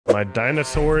My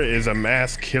dinosaur is a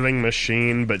mass killing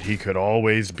machine, but he could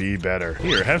always be better.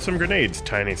 Here, have some grenades,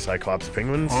 tiny Cyclops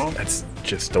penguins. That's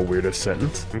just the weirdest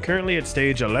sentence. I'm currently at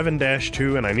stage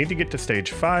 11-2, and I need to get to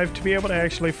stage 5 to be able to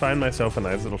actually find myself a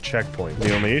nice little checkpoint.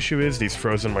 The only issue is these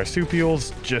frozen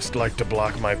marsupials just like to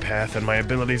block my path, and my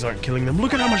abilities aren't killing them.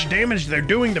 Look at how much damage they're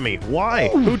doing to me. Why?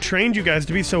 Who trained you guys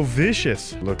to be so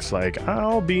vicious? Looks like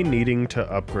I'll be needing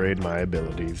to upgrade my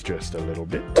abilities just a little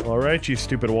bit. Alright, you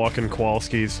stupid walking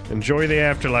Kowalskis. Enjoy the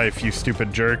afterlife, you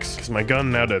stupid jerks. Because my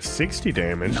gun now does 60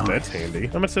 damage. Nice. That's handy.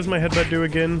 How much does my headbutt do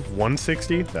again?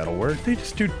 160? That'll work. They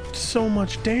just do so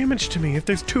much damage to me. If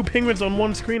there's 2 penguins on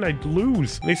one screen, I'd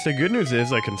lose. At least the good news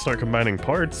is I can start combining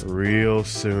parts. Real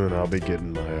soon I'll be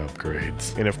getting my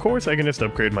upgrades. And of course I can just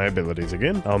upgrade my abilities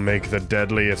again. I'll make the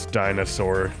deadliest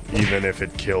dinosaur, even if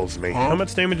it kills me. How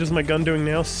much damage is my gun doing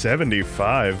now?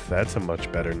 75. That's a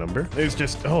much better number. There's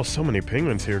just, oh, so many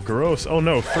penguins here. Gross. Oh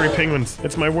no, 3 penguins.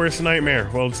 It's my worst nightmare.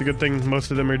 Well, it's a good thing most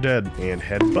of them are dead. And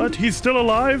headbutt, he's still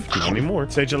alive. Not anymore.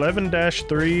 Stage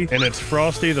 11-3, and it's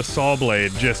Frosty the Saw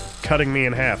Blade just cutting me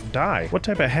in half. Die. What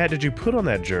type of hat did you put on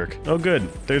that jerk? Oh good,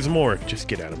 there's more. Just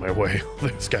get out of my way.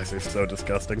 These guys are so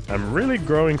disgusting. I'm really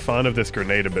growing fond of this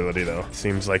grenade ability though.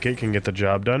 Seems like it can get the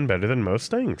job done better than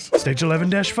most things. Stage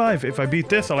 11-5. If I beat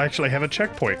this, I'll actually have a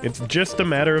checkpoint. It's just a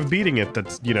matter of beating it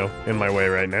that's, you know, in my way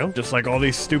right now. Just like all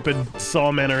these stupid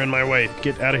sawmen are in my way.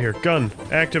 Get out of here. Gun.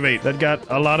 Activate. That got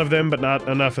a lot of them, but not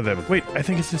enough of them. Wait, I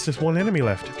think it's just this one enemy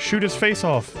left. Shoot his face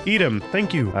off. Eat him.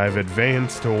 Thank you. I've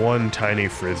advanced to one tiny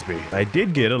frisbee. I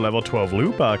did get a level 12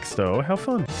 loot box though. How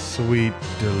fun. Sweet,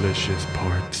 delicious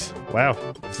parts. Wow,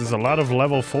 this is a lot of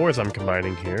level 4s I'm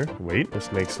combining here. Wait, this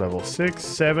makes level 6,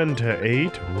 7 to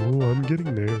 8. Ooh, I'm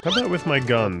getting there. How about with my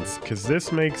guns? Because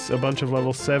this makes a bunch of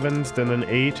level 7s, then an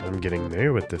 8. I'm getting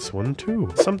there with this one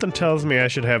too. Something tells me I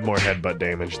should have more headbutt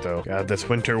damage though. God, this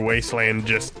winter wasteland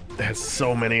just has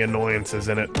so many annoyances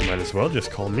in it. Might as well just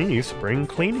call me spring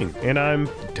cleaning. And I'm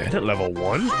dead at level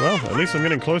 1? Well, at least I'm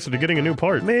getting closer to getting a new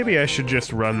part. Maybe I should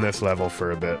just run this level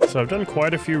for a bit. So I've done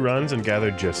quite a few runs and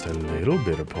gathered just a little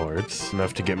bit of parts.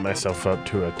 Enough to get myself up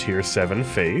to a tier 7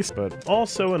 face, but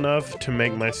also enough to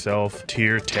make myself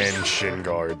tier 10 shin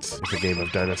guards. If a game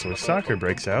of Dinosaur Soccer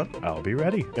breaks out, I'll be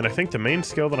ready. And I think the main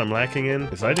skill that I'm lacking in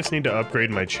is I just need to upgrade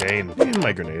my chain and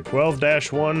my grenade.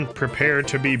 12-1, prepare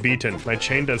to be beaten. My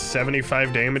chain does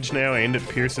 75 damage now and it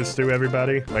pierces through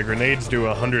everybody. My grenades do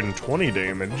 120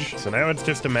 damage. So now it's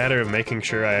just a matter of making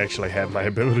sure I actually have my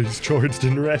abilities charged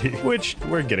and ready, which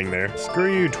we're getting there.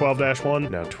 Screw you, 12-1.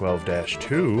 Now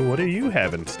 12-2. What do you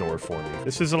have in store for me?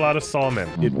 This is a lot of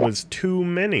sawmen. It was too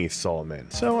many sawmen.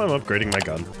 So I'm upgrading my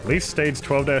gun. At least stage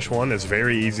 12-1 is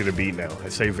very easy to beat now. I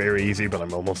say very easy, but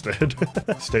I'm almost dead.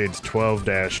 Stage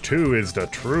 12-2 is the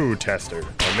true tester.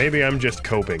 Or maybe I'm just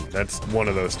coping. That's one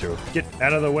of those two. Get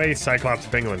out of the way, Cyclops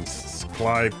penguins.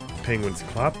 Fly penguins.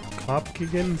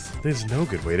 Klopkigans? There's no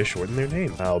good way to shorten their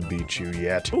name. I'll beat you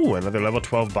yet. Ooh, another level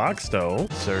 12 box though.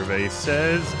 Survey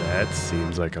says that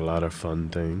seems like a lot of fun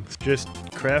things. Just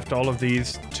craft all of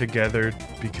these together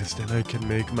because then I can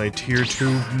make my tier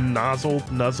 2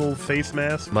 nuzzle face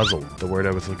mask. Muzzle. The word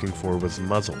I was looking for was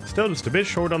muzzle. Still just a bit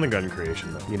short on the gun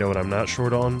creation though. You know what I'm not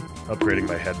short on? Upgrading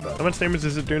my headbutt. How much damage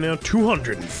does it do now?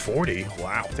 240.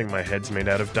 Wow. I think my head's made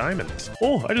out of diamonds.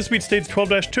 Oh, I just beat stage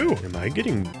 12-2. Am I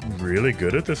getting really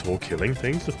good at this whole killing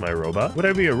things with my robot? Would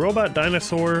I be a robot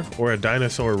dinosaur or a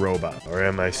dinosaur robot? Or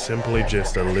am I simply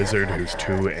just a lizard who's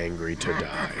too angry to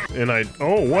die? And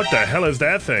oh, what the hell is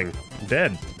that thing?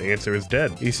 Dead. The answer is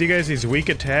dead. You see guys, these weak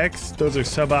attacks, those are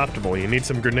suboptimal. You need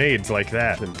some grenades like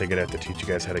that. Didn't think I'd have to teach you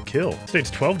guys how to kill.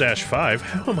 Stage 12-5.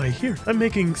 How am I here? I'm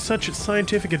making such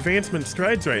scientific advancement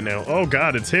strides right now. Oh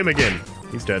god, it's him again.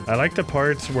 He's dead. I like the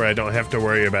parts where I don't have to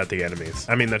worry about the enemies.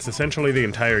 I mean, that's essentially the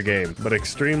entire game, but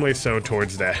extremely so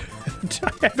towards that.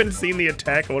 I haven't seen the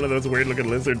attack of one of those weird looking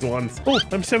lizards once. Oh,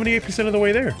 I'm 78% of the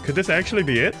way there. Could this actually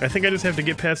be it? I think I just have to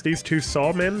get past these 2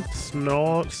 sawmen.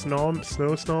 Snow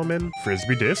snowmen.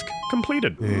 Frisbee disc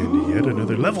completed. And yet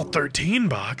another level 13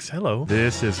 box. Hello.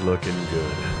 This is looking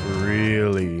good.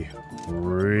 Really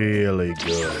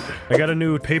good. I got a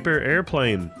new paper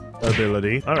airplane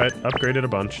ability. Alright, upgraded a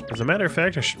bunch. As a matter of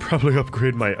fact, I should probably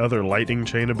upgrade my other lightning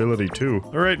chain ability too.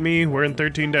 Alright, me, we're in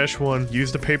 13-1.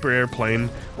 Use the paper airplane.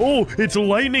 Oh, it's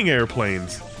lightning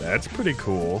airplanes. That's pretty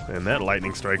cool. And that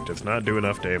lightning strike does not do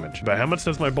enough damage. But how much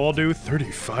does my ball do?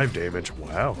 35 damage.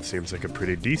 Wow. Seems like a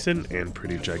pretty decent and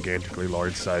pretty gigantically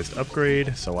large-sized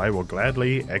upgrade, so I will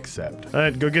gladly accept.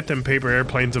 Alright, go get them paper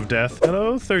airplanes of death.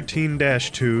 Hello,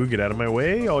 13-2. Get out of my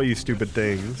way, all you stupid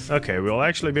things. Okay, we'll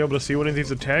actually be able to see one of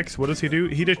these attacks. What does he do?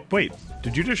 Wait,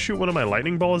 did you just shoot one of my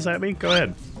lightning balls at me? Go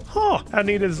ahead. Huh, how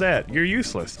neat is that? You're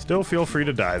useless. Still feel free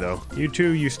to die, though. You too,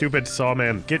 you stupid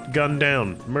sawman. Get gunned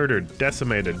down, murdered,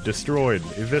 decimated, destroyed,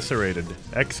 eviscerated,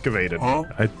 excavated. Huh?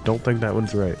 I don't think that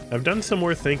one's right. I've done some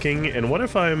more thinking, and what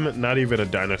if I'm not even a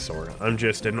dinosaur? I'm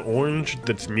just an orange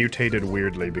that's mutated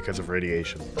weirdly because of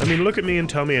radiation. I mean, look at me and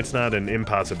tell me it's not an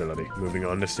impossibility. Moving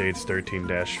on to stage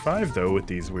 13-5, though, with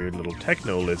these weird little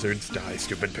techno lizards. Die,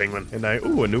 stupid penguin. And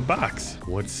ooh, a new box.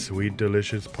 What sweet,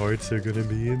 delicious parts are gonna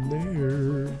be in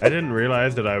there? I didn't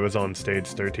realize that I was on stage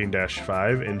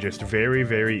 13-5 and just very,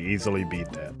 very easily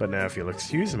beat that. But now if you'll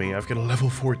excuse me, I've got a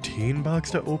level 14 box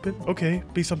to open. Okay,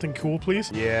 be something cool,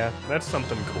 please. Yeah, that's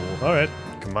something cool. All right.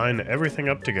 Combine everything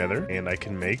up together, and I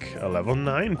can make a level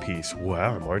 9 piece.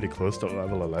 Wow, I'm already close to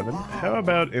level 11. How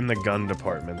about in the gun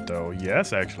department, though?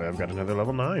 Yes, actually, I've got another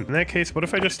level 9. In that case, what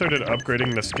if I just started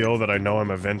upgrading the skill that I know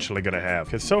I'm eventually gonna have?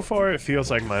 Because so far, it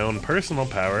feels like my own personal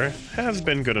power has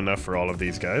been good enough for all of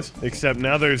these guys. Except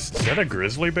now is that a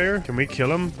grizzly bear? Can we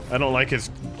kill him? I don't like his,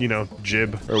 you know,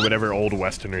 jib, or whatever old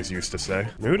Westerners used to say.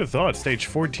 Who'd have thought stage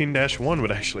 14-1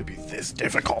 would actually be this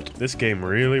difficult? This game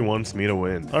really wants me to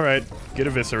win. All right, get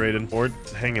eviscerated, or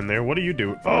hang in there. What do you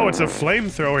do? Oh, it's a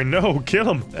flamethrower. No, kill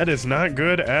him. That is not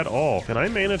good at all. Can I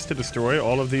manage to destroy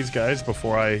all of these guys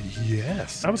before I...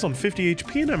 Yes. I was on 50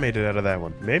 HP and I made it out of that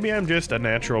one. Maybe I'm just a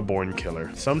natural born killer.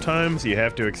 Sometimes you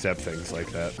have to accept things like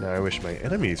that. Now I wish my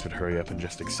enemies would hurry up and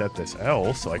just accept this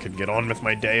L so I could get on with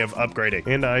my day of upgrading.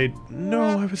 And I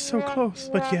was so close,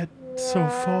 but yet so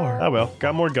far. Oh well,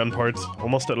 got more gun parts,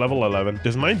 almost at level 11.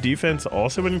 Does my defense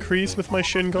also increase with my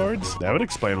shin guards? That would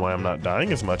explain why I'm not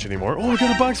dying as much anymore. Oh, I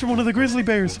got a box from one of the grizzly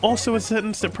bears. Also a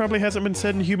sentence that probably hasn't been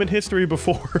said in human history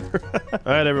before.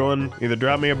 Alright everyone, either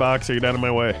drop me a box or get out of my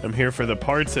way. I'm here for the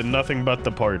parts and nothing but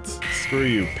the parts. Screw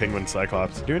you, penguin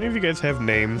cyclops. Do any of you guys have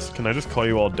names? Can I just call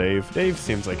you all Dave? Dave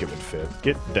seems like it would fit.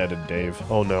 Get deaded, Dave.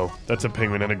 Oh no, that's a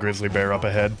penguin and a grizzly bear up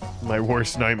ahead. My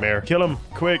worst nightmare. Kill him,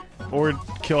 quick, or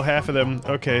kill half of them.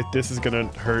 Okay, this is gonna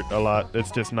hurt a lot.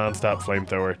 It's just non-stop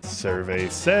flamethrower. Survey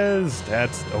says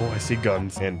that's... Oh, I see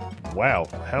guns. And wow,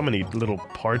 how many little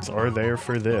parts are there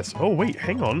for this? Oh wait,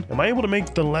 hang on. Am I able to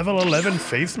make the level 11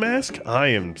 face mask? I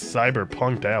am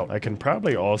cyberpunked out. I can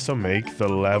probably also make the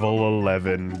level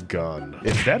 11 gun.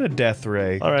 Is that a death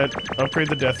ray? All right, upgrade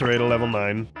the death ray to level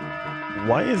 9.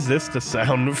 Why is this the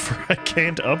sound for I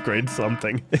can't upgrade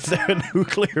something? Is there a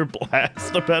nuclear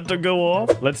blast about to go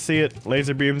off? Let's see it.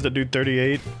 Laser beams that do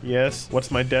 38. Yes.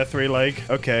 What's my death ray like?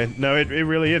 Okay. No, it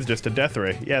really is just a death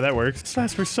ray. Yeah, that works. This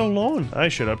lasts for so long. I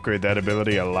should upgrade that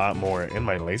ability a lot more. And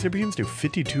my laser beams do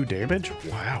 52 damage?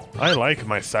 Wow. I like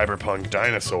my cyberpunk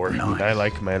dinosaur. Nice. And I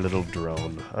like my little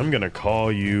drone. I'm gonna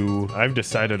call you... I've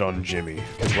decided on Jimmy.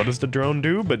 Because what does the drone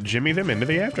do but jimmy them into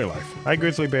the afterlife? Hi,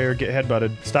 grizzly bear. Get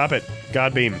headbutted. Stop it.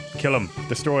 God beam. Kill him.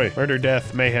 Destroy. Murder,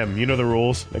 death, mayhem. You know the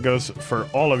rules. That goes for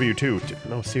all of you, too.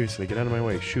 No, seriously, get out of my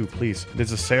way. Shoo, please.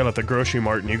 There's a sale at the grocery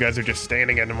mart, and you guys are just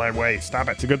standing in my way. Stop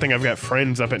it. It's a good thing I've got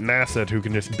friends up at NASA who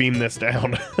can just beam this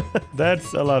down.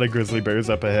 That's a lot of grizzly bears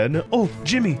up ahead. Oh,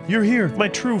 Jimmy, you're here. My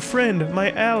true friend,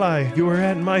 my ally. You were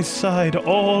at my side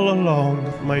all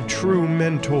along. My true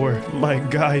mentor, my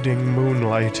guiding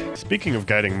moonlight. Speaking of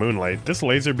guiding moonlight, this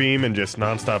laser beam and just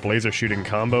non-stop laser shooting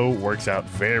combo works out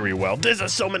very well.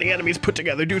 There's so many enemies put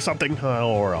together. Do something,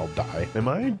 or I'll die. Am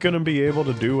I gonna be able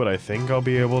to do what I think I'll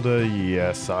be able to?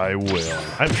 Yes, I will.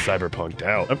 I'm cyberpunked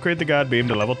out. Upgrade the God Beam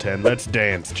to level 10. Let's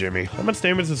dance, Jimmy. How much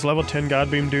damage does level 10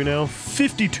 God Beam do now?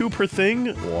 52 per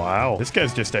thing? Wow. This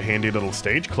guy's just a handy little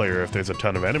stage clearer if there's a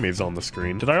ton of enemies on the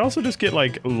screen. Did I also just get,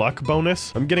 like, luck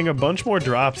bonus? I'm getting a bunch more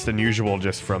drops than usual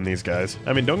just from these guys.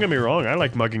 I mean, don't get me wrong. I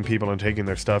like mugging people and taking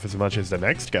their stuff as much as the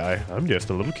next guy. I'm just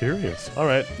a little curious. All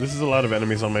right. This is a lot of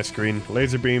enemies on my screen.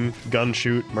 Laser beam, gun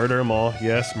shoot, murder them all.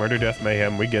 Yes, murder, death,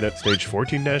 mayhem, we get it. Stage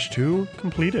 14-2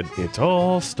 completed. It's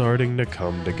all starting to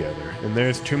come together. And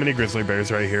there's too many grizzly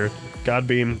bears right here. God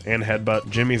beam and headbutt.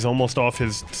 Jimmy's almost off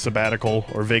his sabbatical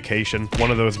or vacation.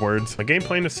 One of those words. My game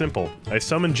plan is simple. I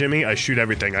summon Jimmy, I shoot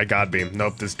everything. I God beam.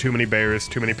 Nope, there's too many bears,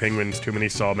 too many penguins, too many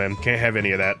sawmen. Can't have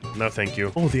any of that. No, thank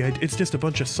you. Oh, it's just a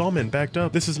bunch of sawmen backed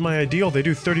up. This is my ideal. They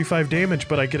do 35 damage,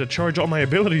 but I get to charge all my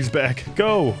abilities back.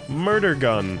 Go. Murder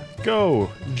gun.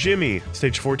 Go. Jimmy.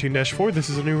 Stage 14-4. This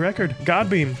is a new record. God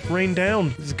beam. Rain down.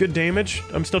 This is good damage.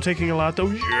 I'm still taking a lot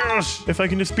though. Yes! If I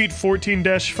can just beat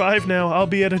 14-5 now, I'll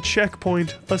be at a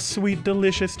checkpoint. A sweet,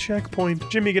 delicious checkpoint.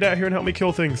 Jimmy, get out here and help me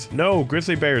kill things. No,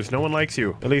 grizzly bears. No one likes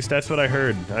you. At least that's what I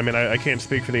heard. I mean, I can't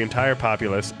speak for the entire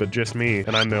populace, but just me.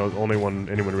 And I'm the only one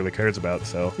anyone really cares about,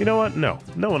 so. You know what? No.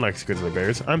 No one likes grizzly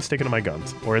bears. I'm sticking to my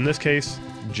guns. Or in this case,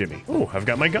 Jimmy. Oh, I've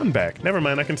got my gun back. Never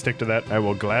mind, I can stick to that. I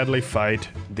will gladly fight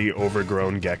the completely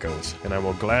overgrown geckos. And I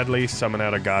will gladly summon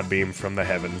out a god beam from the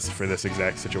heavens for this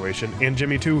exact situation. And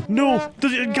Jimmy too. No!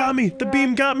 It got me! The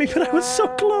beam got me, but I was so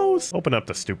close! Open up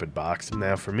the stupid box.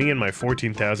 Now for me and my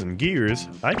 14,000 gears,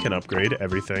 I can upgrade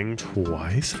everything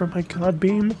twice for my god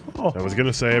beam? Oh, I was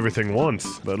gonna say everything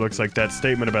once, but it looks like that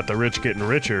statement about the rich getting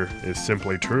richer is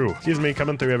simply true. Excuse me,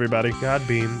 coming through everybody. God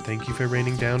beam, thank you for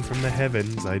raining down from the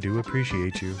heavens. I do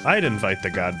appreciate you. I'd invite the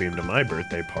god beam to my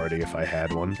birthday party if I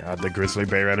had one. God, the grizzly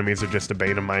bear enemies are just a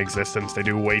bane of my existence. They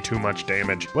do way too much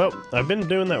damage. Well, I've been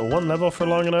doing that one level for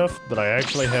long enough that I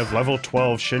actually have level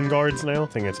 12 shin guards now. I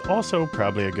think it's also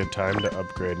probably a good time to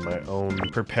upgrade my own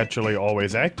perpetually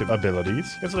always active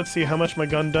abilities. Because let's see how much my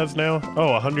gun does now.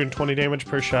 Oh, 120 damage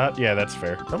per shot. Yeah, that's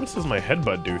fair. How much does my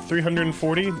headbutt do?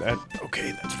 340?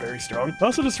 Okay, that's very strong. I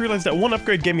also just realized that one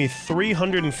upgrade gave me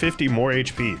 350 more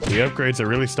HP. The upgrades are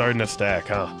really starting to stack,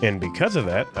 huh? And because of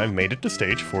that, I've made it to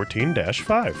stage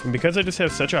 14-5. And because I just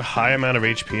have such a high amount of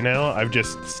HP now, I've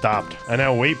just stopped. I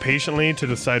now wait patiently to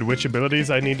decide which abilities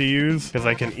I need to use, because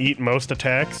I can eat most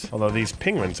attacks, although these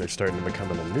penguins are starting to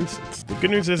become a nuisance. The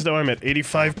good news is, though, I'm at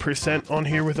 85% on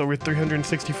here with over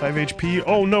 365 HP.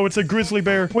 Oh no, it's a grizzly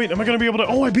bear. Wait, am I gonna be able to?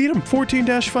 Oh, I beat him.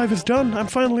 14-5 is done. I'm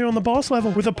finally on the boss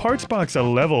level with a parts box, a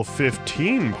level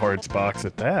 15 parts box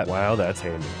at that. Wow, that's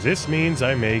handy. This means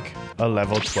I make a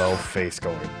level 12 face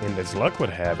going. And as luck would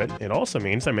have it, it also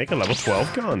means I make a level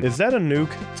 12 gun. Is that a nuke?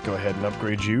 Let's go ahead and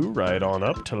upgrade you right on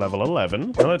up to level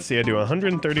 11. Now let's see, I do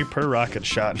 130 per rocket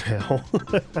shot now.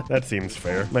 That seems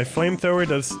fair. My flamethrower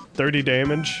does 30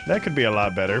 damage. That could be a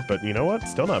lot better, but you know what?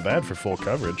 Still not bad for full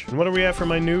coverage. And what are we at for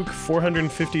my nuke?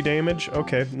 450 damage?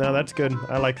 Okay, now that's good.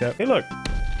 I like that. Hey, look.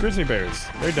 Grizzly bears.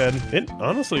 They're dead. It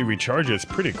honestly recharges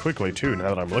pretty quickly, too, now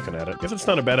that I'm looking at it. Guess it's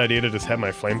not a bad idea to just have my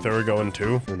flamethrower going,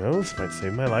 too. Who knows? Might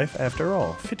save my life after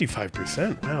all.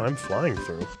 55%. Wow, I'm flying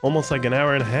through. Almost like an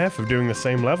hour and a half of doing the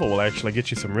same level will actually get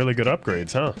you some really good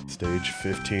upgrades, huh? Stage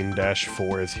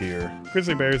 15-4 is here.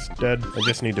 Grizzly bears, dead. I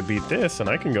just need to beat this, and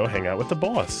I can go hang out with the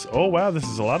boss. Oh, wow, this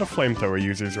is a lot of flamethrower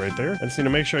users right there. I just need to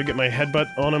make sure I get my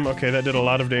headbutt on them. Okay, that did a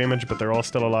lot of damage, but they're all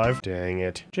still alive. Dang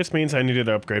it. Just means I needed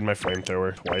to upgrade my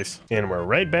flamethrower twice. And we're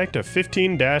right back to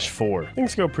 15-4.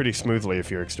 Things go pretty smoothly if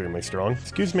you're extremely strong.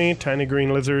 Excuse me, tiny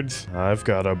green lizards. I've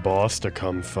got a boss to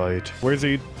come fight. Where's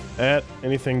he at?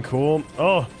 Anything cool?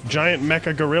 Oh, giant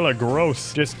mecha gorilla.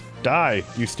 Gross. Just die,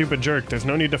 you stupid jerk. There's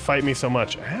no need to fight me so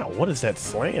much. Ow, what is that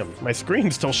slam? My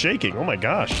screen's still shaking. Oh my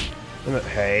gosh.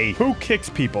 Hey, who kicks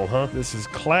people, huh? This is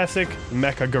classic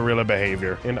mecha gorilla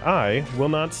behavior, and I will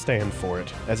not stand for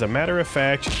it. As a matter of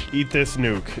fact, eat this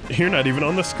nuke. You're not even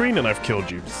on the screen and I've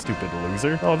killed you, stupid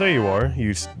loser. Oh, there you are.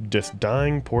 You just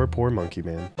dying poor monkey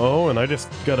man. Oh, and I just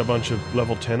got a bunch of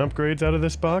level 10 upgrades out of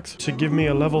this box to give me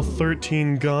a level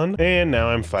 13 gun, and now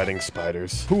I'm fighting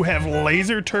spiders who have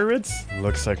laser turrets.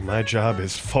 Looks like my job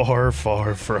is far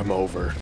from over.